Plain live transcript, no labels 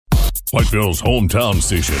Whiteville's hometown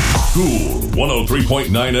station, Cool 103.9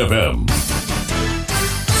 FM.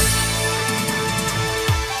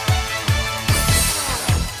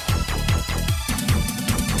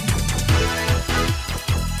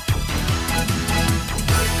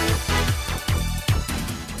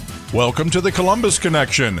 Welcome to the Columbus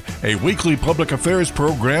Connection, a weekly public affairs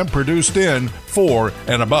program produced in, for,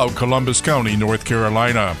 and about Columbus County, North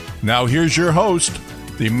Carolina. Now here's your host,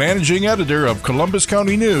 the managing editor of Columbus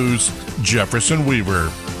County News, Jefferson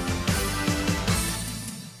Weaver.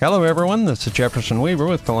 Hello everyone, this is Jefferson Weaver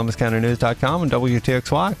with ColumbusCountyNews.com and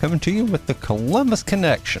WTXY, coming to you with the Columbus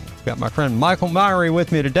Connection. I've got my friend Michael Myrie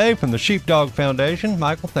with me today from the Sheepdog Foundation.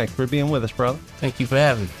 Michael, thanks for being with us, brother. Thank you for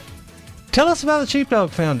having me. Tell us about the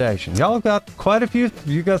Sheepdog Foundation. Y'all have got quite a few.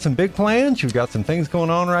 You got some big plans. You've got some things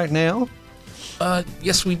going on right now.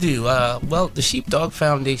 Yes, we do. Well, the Sheepdog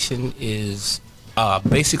Foundation is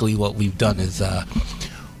basically what we've done is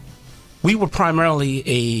we were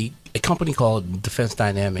primarily a company called Defense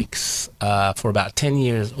Dynamics for about 10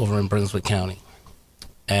 years over in Brunswick County.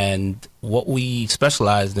 And what we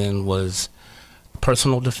specialized in was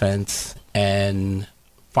personal defense and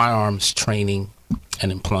firearms training and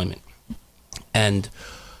employment. And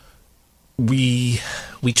we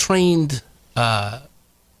trained the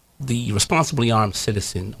responsibly armed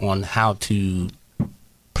citizen on how to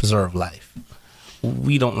preserve life.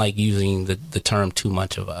 We don't like using the term too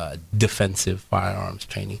much of defensive firearms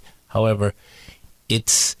training. However,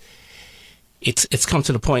 it's come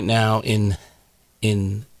to the point now in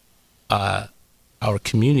our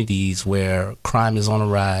communities where crime is on the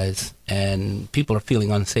rise and people are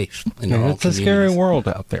feeling unsafe in their own communities. It's a scary world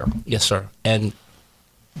out there. Yes, sir. And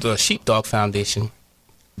the Sheepdog Foundation,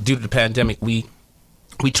 due to the pandemic, we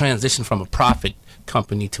transitioned from a profit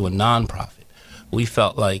company to a nonprofit. We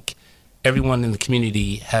felt like everyone in the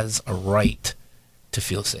community has a right to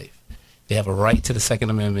feel safe. They have a right to the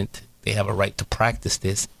Second Amendment. They have a right to practice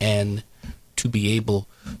this and to be able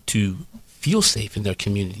to feel safe in their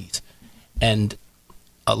communities. And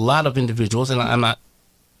a lot of individuals, and I'm not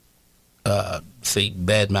say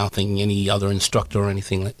bad-mouthing any other instructor or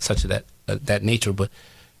anything like such of that nature, but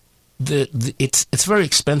it's very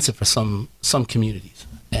expensive for some communities,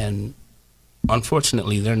 and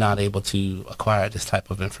unfortunately they're not able to acquire this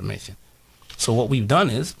type of information. So what we've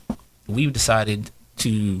done is we've decided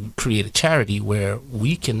to create a charity where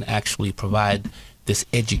we can actually provide this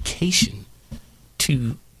education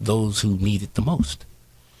to those who need it the most.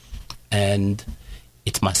 And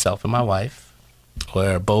it's myself and my wife.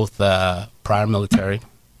 We're both prior military.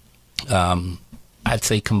 I'd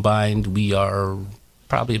say combined we are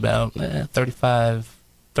probably about 35,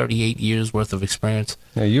 38 years worth of experience.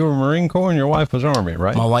 Now, you were Marine Corps and your wife was Army,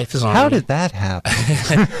 right? My wife is Army. How did that happen?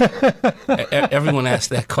 Everyone asks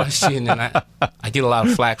that question, and I get a lot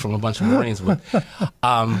of flack from a bunch of Marines. But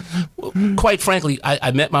quite frankly,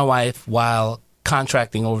 I met my wife while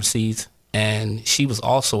contracting overseas, and she was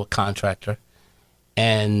also a contractor.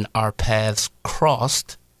 And our paths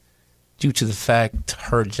crossed due to the fact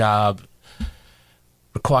her job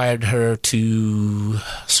required her to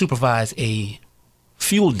supervise a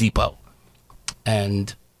fuel depot.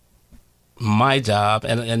 And my job,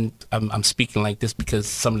 and I'm speaking like this because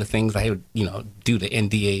some of the things I would, due to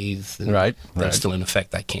NDAs that are still in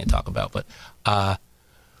effect, I can't talk about. But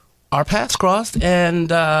our paths crossed, and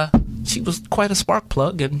she was quite a spark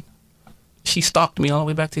plug, and she stalked me all the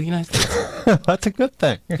way back to the United States. That's a good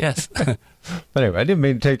thing. Yes. But anyway, I didn't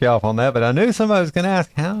mean to take you off on that, but I knew somebody was going to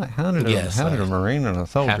ask, how did a Marine and a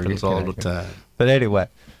soldier happens all the time. But anyway,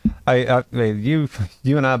 I you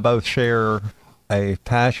and I both share a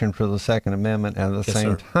passion for the Second Amendment and at the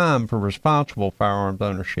same time for responsible firearms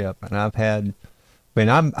ownership. And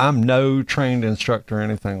I'm no trained instructor or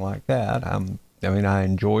anything like that. I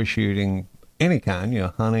enjoy shooting any kind,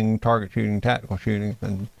 hunting, target shooting, tactical shooting,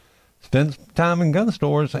 and spend time in gun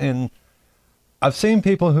stores. And I've seen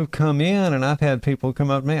people who've come in, and I've had people come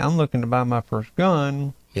up to me, I'm looking to buy my first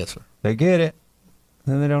gun. Yes, sir. They get it,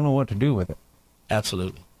 and then they don't know what to do with it.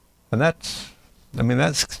 Absolutely. And that's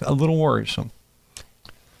a little worrisome.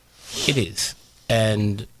 It is.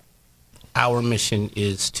 And our mission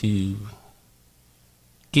is to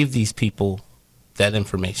give these people that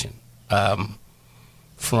information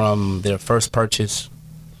from their first purchase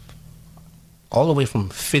all the way from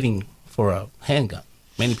fitting for a handgun.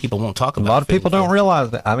 Many people won't talk about it. A lot of people don't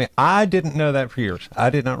realize that. I didn't know that for years. I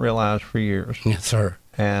did not realize for years. Yes, sir.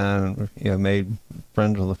 And, made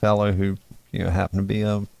friends with a fellow who, happened to be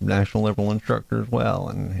a National Liberal instructor as well.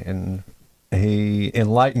 And he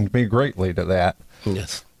enlightened me greatly to that.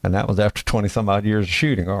 Yes. And that was after 20-some-odd years of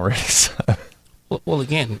shooting already. So. Well,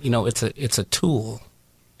 again, it's a tool.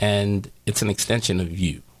 and it's an extension of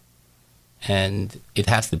you, and it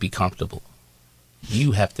has to be comfortable.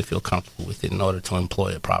 You have to feel comfortable with it in order to employ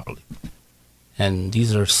it properly. And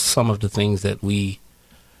these are some of the things that we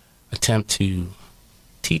attempt to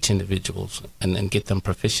teach individuals and then get them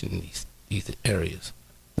proficient in these areas.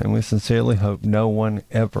 And we sincerely hope no one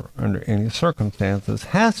ever, under any circumstances,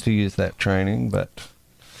 has to use that training, but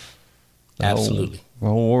absolutely.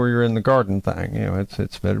 Whole warrior in the garden thing,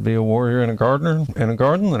 it's better to be a warrior and a gardener in a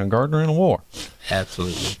garden than a gardener in a war.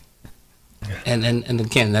 Absolutely. And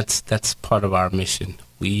again, that's part of our mission.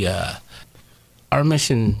 Our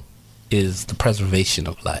mission is the preservation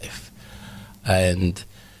of life, and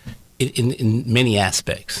in many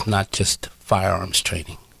aspects, not just firearms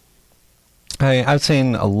training. Hey, I've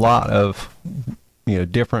seen a lot of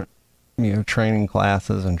different training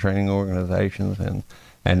classes and training organizations, and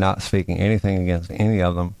not speaking anything against any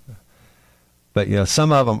of them, but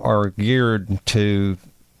some of them are geared to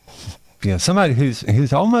somebody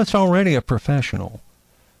who's almost already a professional,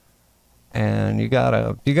 and you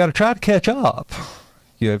gotta try to catch up.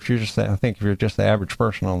 If you're just the average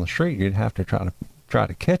person on the street, you'd have to try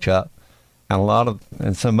to catch up,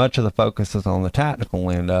 and so much of the focus is on the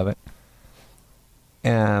tactical end of it,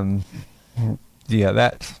 and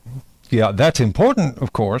that's important,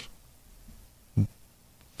 of course.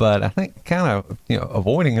 But I think kind of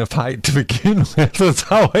avoiding a fight to begin with is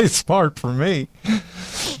always smart for me.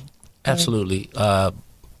 Absolutely.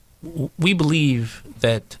 We believe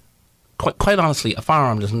that, quite honestly, a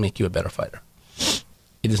firearm doesn't make you a better fighter.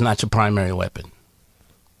 It is not your primary weapon.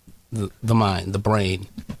 The mind, the brain,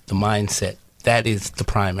 the mindset, that is the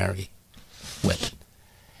primary weapon.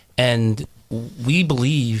 And we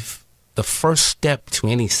believe the first step to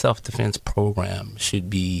any self-defense program should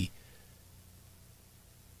be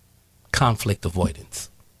conflict avoidance.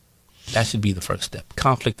 That should be the first step,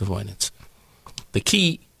 conflict avoidance. The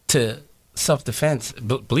key to self-defense,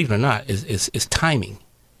 believe it or not, is timing.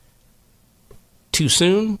 Too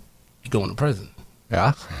soon, you're going to prison.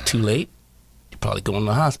 Yeah. Too late, you're probably going to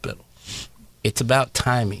the hospital. It's about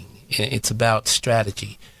timing. It's about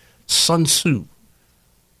strategy. Sun Tzu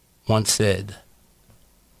once said,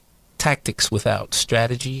 tactics without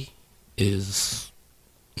strategy is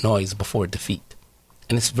noise before defeat.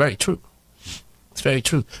 And it's very true. It's very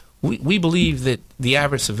true. We believe that the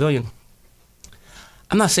average civilian,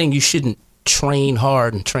 I'm not saying you shouldn't train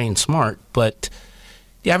hard and train smart, but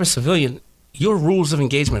the average civilian, your rules of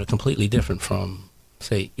engagement are completely different from,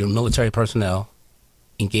 say, your military personnel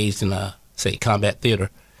engaged in a, say, combat theater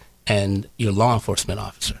and your law enforcement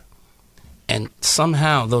officer. And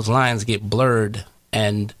somehow those lines get blurred,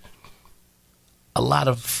 and a lot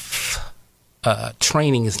of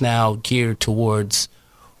training is now geared towards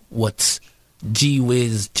what's gee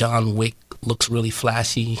whiz, John Wick, looks really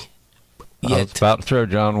flashy. I was about to throw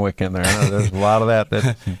John Wick in there. I know there's a lot of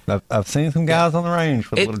that I've seen some guys on the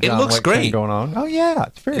range with a little John Wick thing going on. Oh, yeah,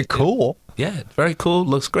 it's very cool. Yeah, very cool,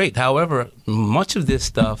 looks great. However, much of this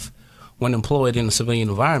stuff, when employed in a civilian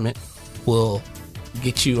environment, will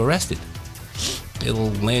get you arrested.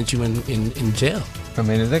 It'll land you in jail. I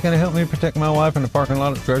mean, is that going to help me protect my wife in the parking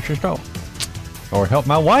lot at the grocery store? Or help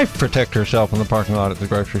my wife protect herself in the parking lot at the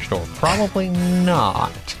grocery store? Probably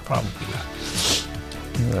not. Probably not.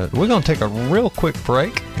 We're going to take a real quick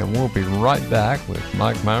break, and we'll be right back with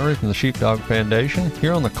Mike Myrie from the Sheepdog Foundation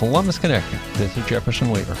here on the Columbus Connection. This is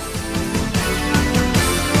Jefferson Weaver.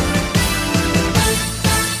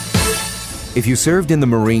 If you served in the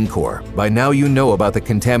Marine Corps, by now you know about the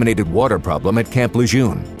contaminated water problem at Camp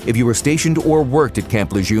Lejeune. If you were stationed or worked at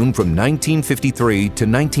Camp Lejeune from 1953 to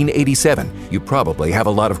 1987, you probably have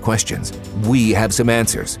a lot of questions. We have some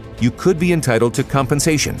answers. You could be entitled to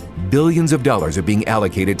compensation. Billions of dollars are being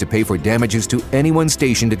allocated to pay for damages to anyone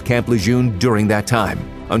stationed at Camp Lejeune during that time.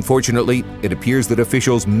 Unfortunately, it appears that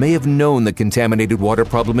officials may have known the contaminated water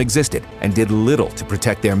problem existed and did little to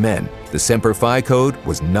protect their men. The Semper Fi code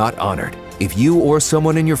was not honored. If you or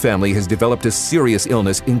someone in your family has developed a serious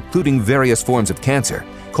illness, including various forms of cancer,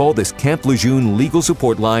 call this Camp Lejeune legal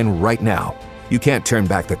support line right now. You can't turn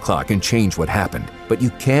back the clock and change what happened, but you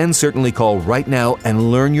can certainly call right now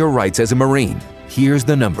and learn your rights as a Marine. Here's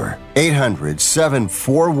the number.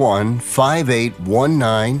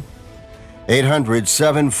 800-741-5819.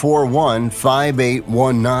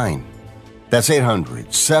 800-741-5819. That's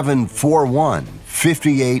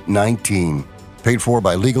 800-741-5819. Paid for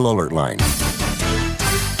by Legal Alert Line.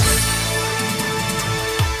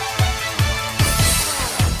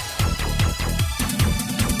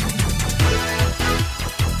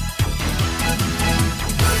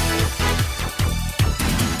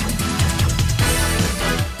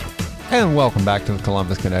 And welcome back to the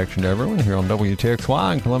Columbus Connection, everyone, here on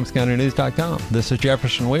WTXY and ColumbusCountyNews.com. This is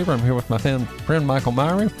Jefferson Weaver. I'm here with my friend Michael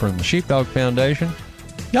Myrie from the Sheepdog Foundation.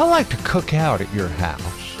 Y'all like to cook out at your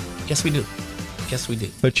house. Yes, we do. Yes, we do.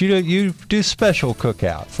 But you do special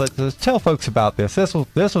cookouts. Let's tell folks about this. This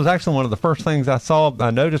was actually one of the first things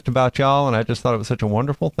I noticed about y'all, and I just thought it was such a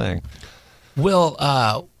wonderful thing.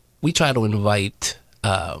 Well, we try to invite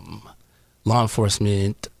law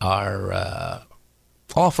enforcement,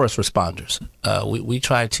 all first responders. We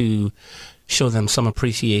try to show them some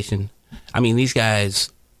appreciation. I mean, these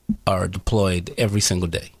guys are deployed every single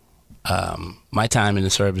day. My time in the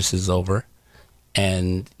service is over,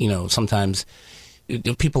 and sometimes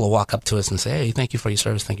people will walk up to us and say, "Hey, thank you for your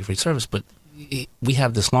service, thank you for your service." But we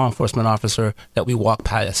have this law enforcement officer that we walk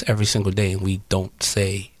past every single day, and we don't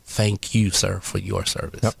say, "Thank you, sir, for your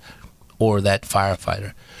service," yep. Or that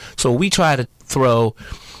firefighter. So we try to throw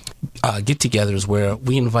get-togethers where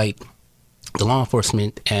we invite the law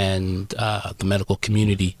enforcement and the medical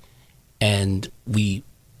community, and we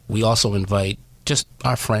also invite just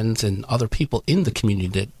our friends and other people in the community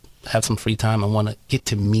that have some free time and want to get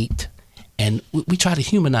to meet. And we try to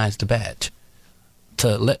humanize the badge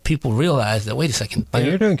to let people realize that, wait a second.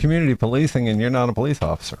 You're doing community policing and you're not a police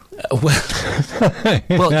officer. We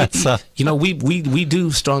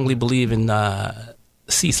do strongly believe in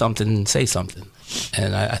see something, say something.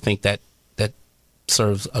 And I think that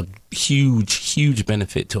serves a huge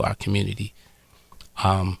benefit to our community.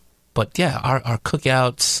 But yeah, our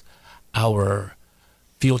cookouts, our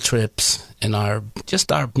field trips, and our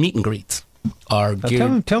meet and greets are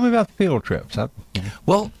geared. Tell me about the field trips.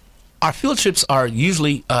 Well, our field trips are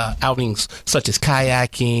usually outings such as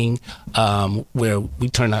kayaking, where we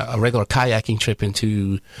turn a regular kayaking trip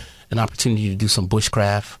into an opportunity to do some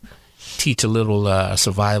bushcraft, teach a little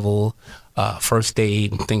survival, first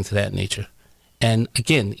aid, and things of that nature. And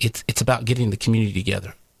again, it's about getting the community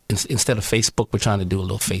together. Instead of Facebook, we're trying to do a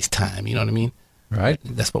little FaceTime. You know what I mean? Right.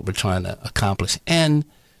 That's what we're trying to accomplish. And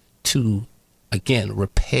to, again,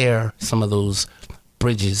 repair some of those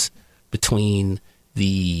bridges between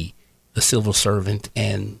the civil servant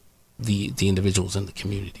and the individuals in the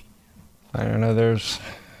community. I don't know.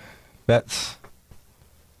 That's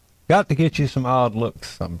got to get you some odd looks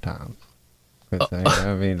sometimes.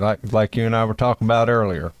 I mean, like you and I were talking about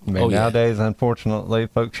earlier. I mean, nowadays, unfortunately,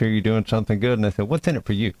 folks hear you doing something good, and they say, "What's in it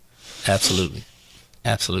for you?" Absolutely.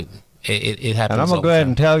 It happens. And I'm gonna go ahead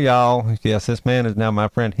and tell y'all, yes, this man is now my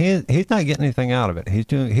friend. He's not getting anything out of it. He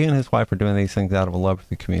and his wife are doing these things out of a love for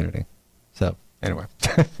the community. So anyway.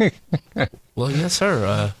 Well, yes,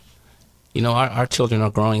 sir. Our children are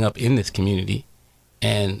growing up in this community,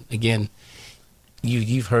 and again,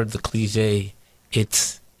 you've heard the cliche.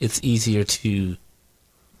 It's easier to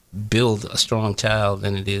build a strong child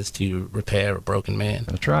than it is to repair a broken man.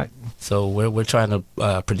 That's right. So we're trying to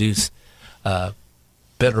produce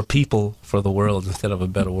better people for the world instead of a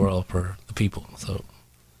better world for the people. So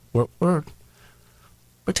we're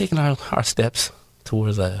taking our steps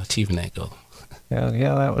towards achieving that goal. Yeah,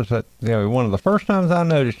 that was one of the first times I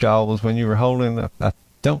noticed y'all was when you were holding I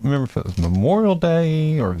don't remember if it was Memorial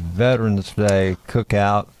Day or Veterans Day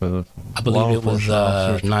cookout for the I believe it was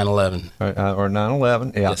 9/11. Or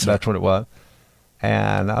 9/11. Yeah, yes, that's what it was.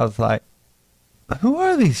 And I was like, who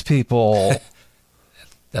are these people?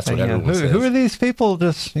 That's what everyone says. Who are these people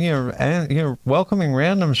just, welcoming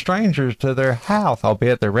random strangers to their house,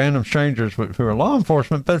 albeit they're random strangers who are law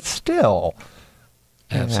enforcement, but still.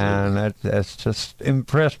 Absolutely. And that's just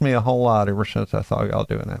impressed me a whole lot ever since I saw y'all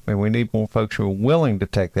doing that. I mean, we need more folks who are willing to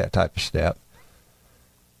take that type of step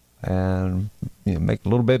and make it a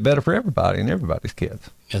little bit better for everybody and everybody's kids.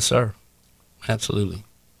 Yes, sir. Absolutely.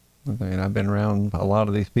 I mean, I've been around a lot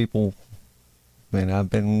of these people. I mean, I've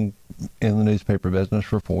been in the newspaper business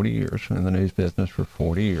for 40 years, in the news business for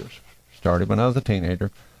 40 years. Started when I was a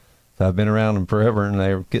teenager. So I've been around them forever, and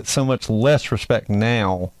they get so much less respect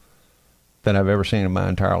now than I've ever seen in my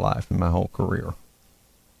entire life, in my whole career.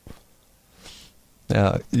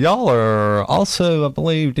 Y'all are also, I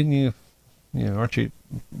believe, didn't you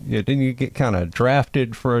get kind of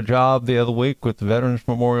drafted for a job the other week with the Veterans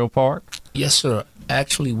Memorial Park? Yes, sir.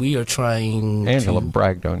 Actually, we are trying Angela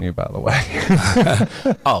bragged on you, by the way.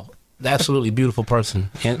 Oh, absolutely beautiful person.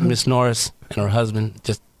 And Miss Norris and her husband,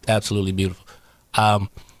 just absolutely beautiful.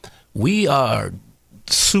 We are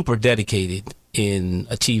super dedicated in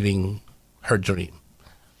achieving her dream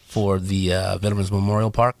for the Veterans Memorial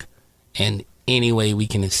Park, and any way we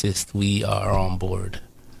can assist, we are on board.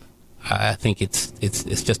 I think it's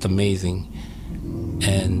just amazing,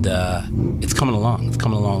 and it's coming along. It's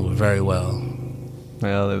coming along very well.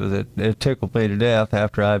 Well, it tickled me to death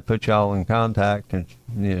after I put y'all in contact, and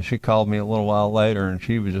she called me a little while later, and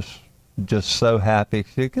she was just so happy.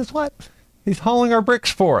 She said, guess what? He's hauling our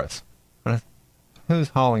bricks for us. And I said, who's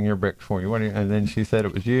hauling your bricks for you? And then she said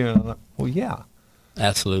it was you. And I'm like, well, yeah.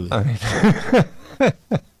 Absolutely. I mean,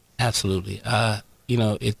 absolutely.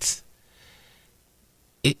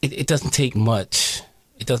 It doesn't take much.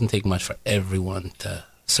 It doesn't take much for everyone to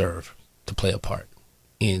serve, to play a part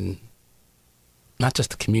in not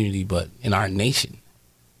just the community, but in our nation.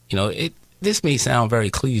 This may sound very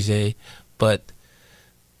cliche, but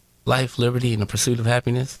life, liberty, and the pursuit of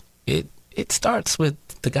happiness, it starts with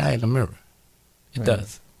the guy in the mirror. It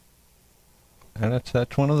does. And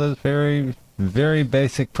that's one of those very, very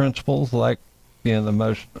basic principles, like,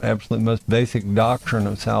 the absolute most basic doctrine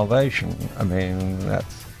of salvation. I mean,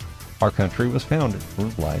 that's, our country was founded for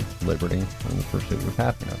life, liberty, and the pursuit of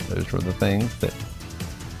happiness. Those were the things that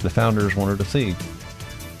the founders wanted to see,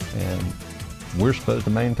 and we're supposed to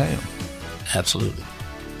maintain them. Absolutely.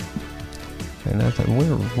 And I think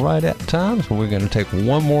we're right at time, so we're going to take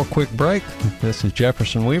one more quick break. This is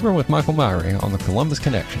Jefferson Weaver with Michael Myrie on the Columbus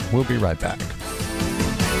Connection. We'll be right back.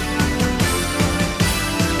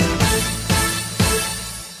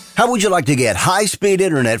 How would you like to get high-speed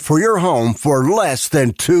internet for your home for less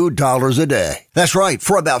than $2 a day? That's right.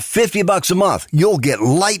 For about $50 a month, you'll get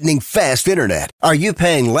lightning-fast internet. Are you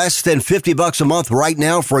paying less than $50 a month right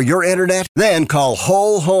now for your internet? Then call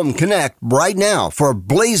Whole Home Connect right now for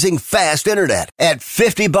blazing fast internet at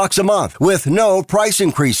 $50 a month with no price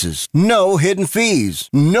increases, no hidden fees,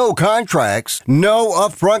 no contracts, no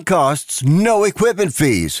upfront costs, no equipment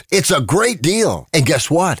fees. It's a great deal. And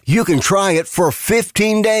guess what? You can try it for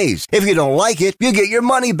 15 days. If you don't like it, you get your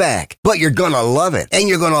money back. But you're gonna love it, and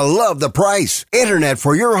you're gonna love the price. Internet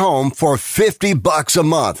for your home for $50 a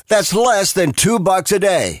month. That's less than $2 a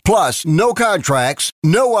day. Plus, no contracts,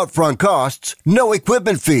 no upfront costs, no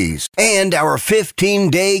equipment fees, and our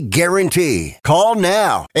 15-day guarantee. Call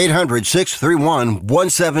now.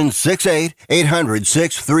 800-631-1768.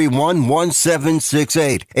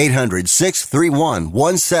 800-631-1768.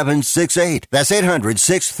 800-631-1768. That's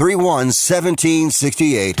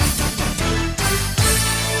 800-631-1768.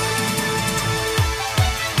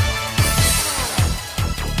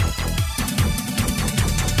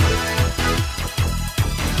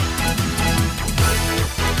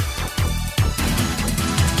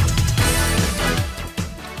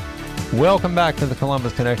 Welcome back to the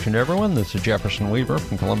Columbus Connection, everyone. This is Jefferson Weaver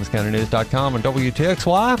from ColumbusCountyNews.com and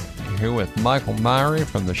WTXY. You're here with Michael Myrie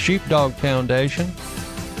from the Sheepdog Foundation.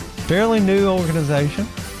 Fairly new organization,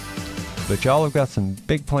 but y'all have got some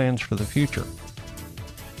big plans for the future.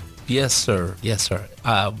 Yes, sir. Yes, sir.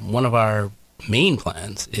 One of our main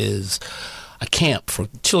plans is a camp for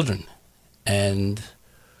children, and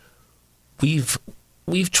we've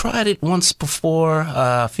tried it once before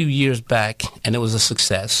a few years back, and it was a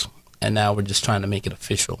success. And now we're just trying to make it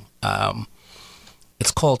official.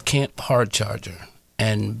 It's called Camp Hard Charger,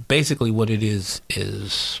 and basically what it is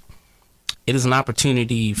it is an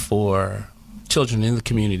opportunity for children in the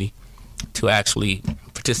community to actually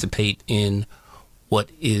participate in what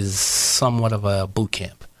is somewhat of a boot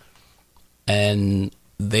camp. And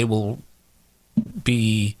they will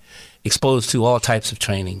be exposed to all types of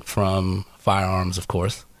training, from firearms, of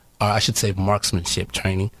course, or I should say marksmanship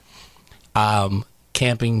training,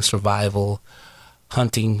 camping, survival,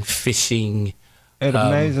 hunting, fishing. It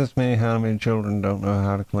amazes me how many children don't know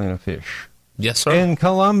how to clean a fish. Yes, sir. In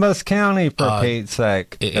Columbus County, for Pete's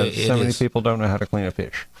sake. So many is. people don't know how to clean a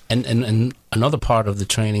fish. And another part of the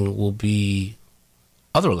training will be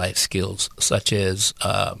other life skills, such as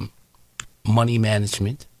money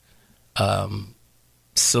management,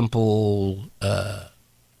 simple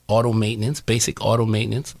auto maintenance, basic auto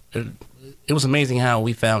maintenance. It was amazing how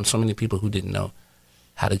we found so many people who didn't know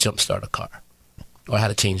how to jumpstart a car or how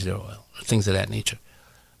to change their oil, or things of that nature.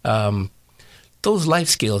 Those life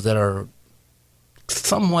skills that are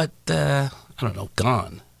somewhat,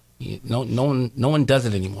 gone. No one does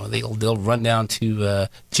it anymore. They'll run down to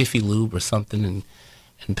Jiffy Lube or something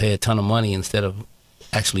and pay a ton of money instead of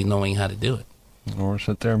actually knowing how to do it. Or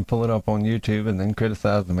sit there and pull it up on YouTube and then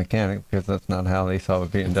criticize the mechanic because that's not how they saw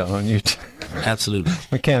it being done on YouTube. Absolutely.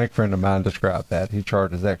 Mechanic friend of mine described that. He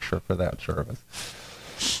charges extra for that service.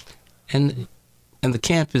 And the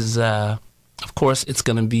camp is, of course, it's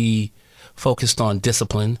going to be focused on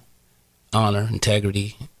discipline, honor,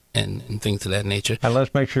 integrity, and things of that nature. And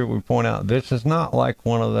let's make sure we point out, this is not like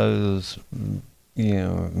one of those,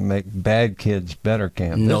 make bad kids better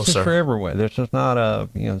camp. No, this is sir. for everywhere. This is not a,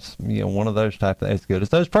 one of those type of, as good as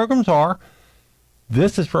those programs are,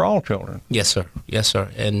 this is for all children. Yes, sir. Yes, sir.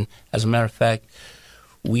 And as a matter of fact,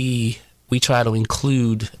 we we try to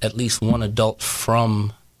include at least one adult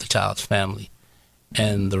from the child's family.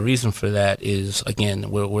 And the reason for that is, again,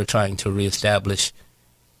 we're trying to reestablish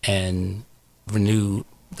and renew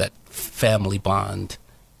that family bond.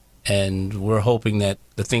 And we're hoping that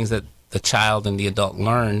the things that the child and the adult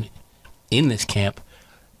learn in this camp,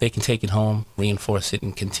 they can take it home, reinforce it,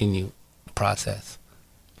 and continue the process.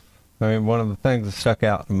 I mean, one of the things that stuck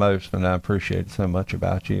out the most, and I appreciate so much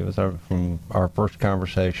about you, was from our first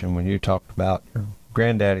conversation when you talked about your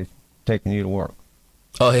granddaddy taking you to work.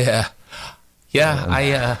 Oh, yeah.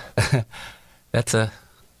 Yeah, it's a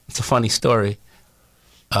funny story.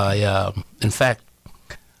 In fact,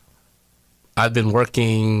 I've been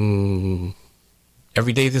working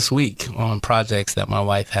every day this week on projects that my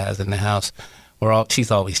wife has in the house. She's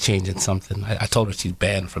always changing something. I told her she's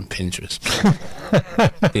banned from Pinterest.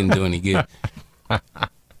 Didn't do any good.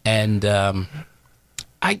 And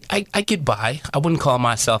I get by. I wouldn't call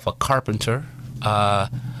myself a carpenter. I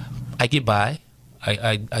get by.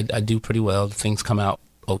 I do pretty well. Things come out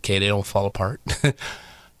okay. They don't fall apart.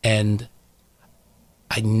 And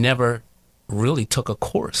I never really took a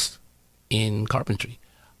course in carpentry.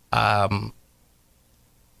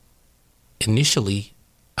 Initially,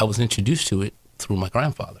 I was introduced to it through my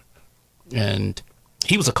grandfather, and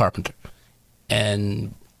he was a carpenter.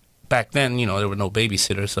 And back then, there were no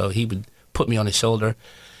babysitters, so he would put me on his shoulder,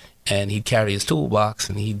 and he'd carry his toolbox,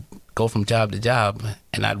 and he'd go from job to job,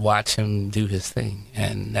 and I'd watch him do his thing.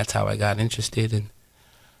 And that's how I got interested and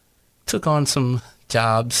took on some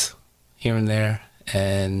jobs here and there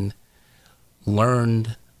and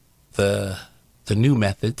learned the new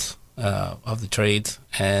methods of the trades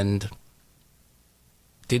and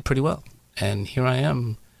did pretty well. And here I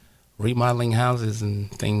am remodeling houses and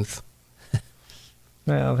things.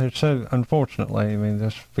 Well, unfortunately, I mean,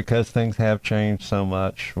 just because things have changed so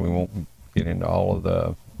much, we won't get into all of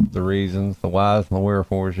the reasons, the whys and the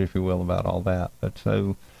wherefores, if you will, about all that. But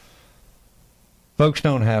so folks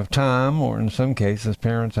don't have time, or in some cases,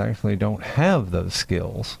 parents actually don't have those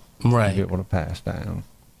skills to be able to pass down.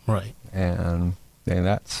 Right. And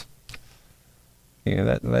that's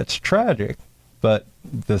that's tragic. But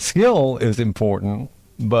the skill is important,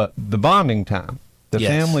 but the bonding time, the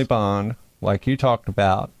family bond, like you talked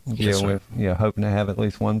about, with hoping to have at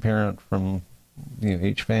least one parent from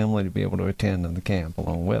each family to be able to attend in the camp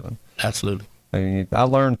along with them. Absolutely. I mean, I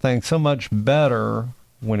learned things so much better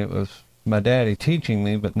when it was my daddy teaching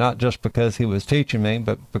me, but not just because he was teaching me,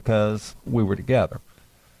 but because we were together.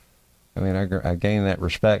 I mean, I gained that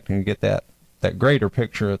respect, and you get that greater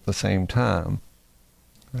picture at the same time.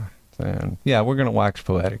 And yeah, we're going to wax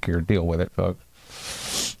poetic here. Deal with it, folks.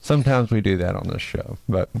 Sometimes we do that on this show,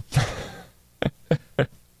 but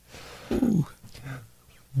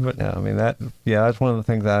but no, I mean that's one of the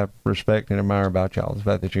things I respect and admire about y'all, is the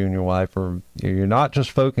fact that you and your wife you're not just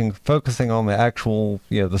focusing on the actual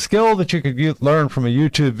the skill that you could learn from a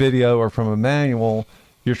YouTube video or from a manual.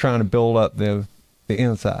 You're trying to build up the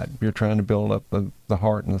inside. You're trying to build up the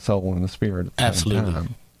heart and the soul and the spirit at the same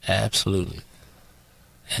time. Absolutely.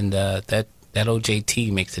 And that OJT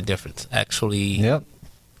makes a difference. Actually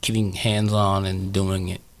getting hands-on and doing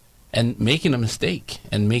it and making a mistake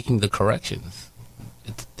and making the corrections.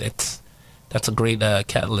 That's a great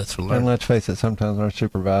catalyst for learning. And let's face it, sometimes our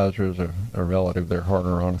supervisors are relative. They're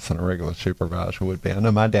harder on us than a regular supervisor would be. I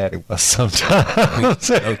know my daddy was sometimes.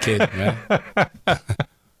 No kidding, man.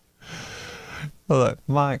 Well, look,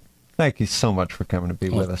 Mike, thank you so much for coming to be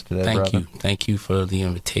with us today, brother. Thank you for the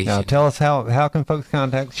invitation. Now, tell us how can folks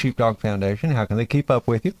contact the Sheepdog Foundation? How can they keep up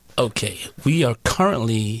with you? Okay, we are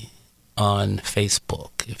currently on Facebook.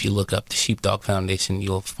 If you look up the Sheepdog Foundation,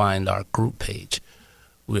 you'll find our group page.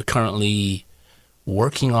 We're currently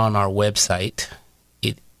working on our website.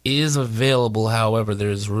 It is available, however,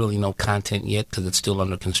 there's really no content yet because it's still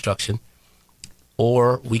under construction.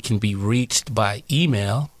 Or we can be reached by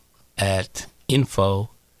email at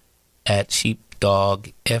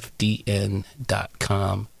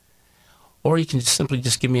info@sheepdogfdn.com. Or you can simply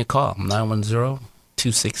give me a call,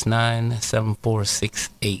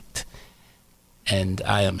 910-269-7468. And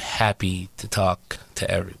I am happy to talk to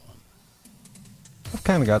everyone. I've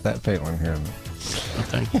kind of got that feeling here.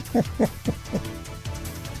 Thank you.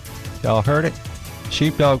 Y'all heard it?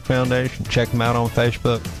 Sheepdog Foundation. Check them out on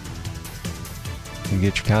Facebook. You can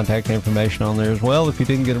get your contact information on there as well if you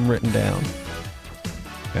didn't get them written down.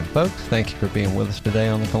 And folks, thank you for being with us today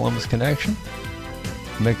on the Columbus Connection.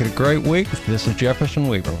 Make it a great week. This is Jefferson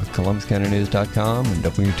Weaver with ColumbusCountyNews.com and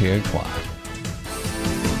WTXY.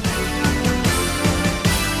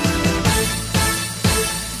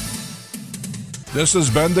 This has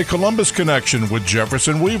been the Columbus Connection with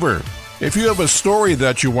Jefferson Weaver. If you have a story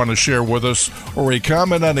that you want to share with us or a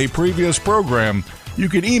comment on a previous program, you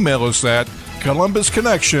can email us at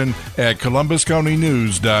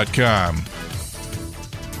columbusconnection@columbuscountynews.com.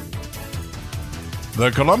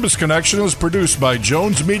 The Columbus Connection is produced by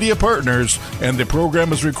Jones Media Partners, and the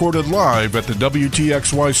program is recorded live at the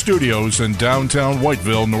WTXY Studios in downtown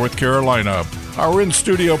Whiteville, North Carolina. Our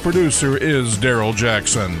in-studio producer is Daryl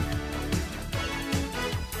Jackson.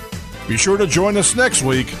 Be sure to join us next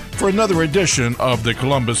week for another edition of the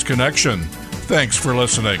Columbus Connection. Thanks for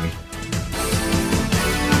listening.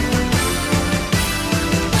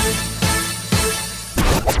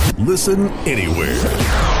 Listen anywhere.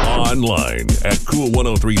 Online at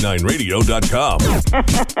cool1039radio.com.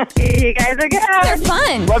 You guys are good. They're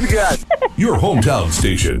fun. Love you guys. Your hometown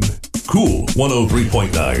station, Cool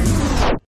 103.9.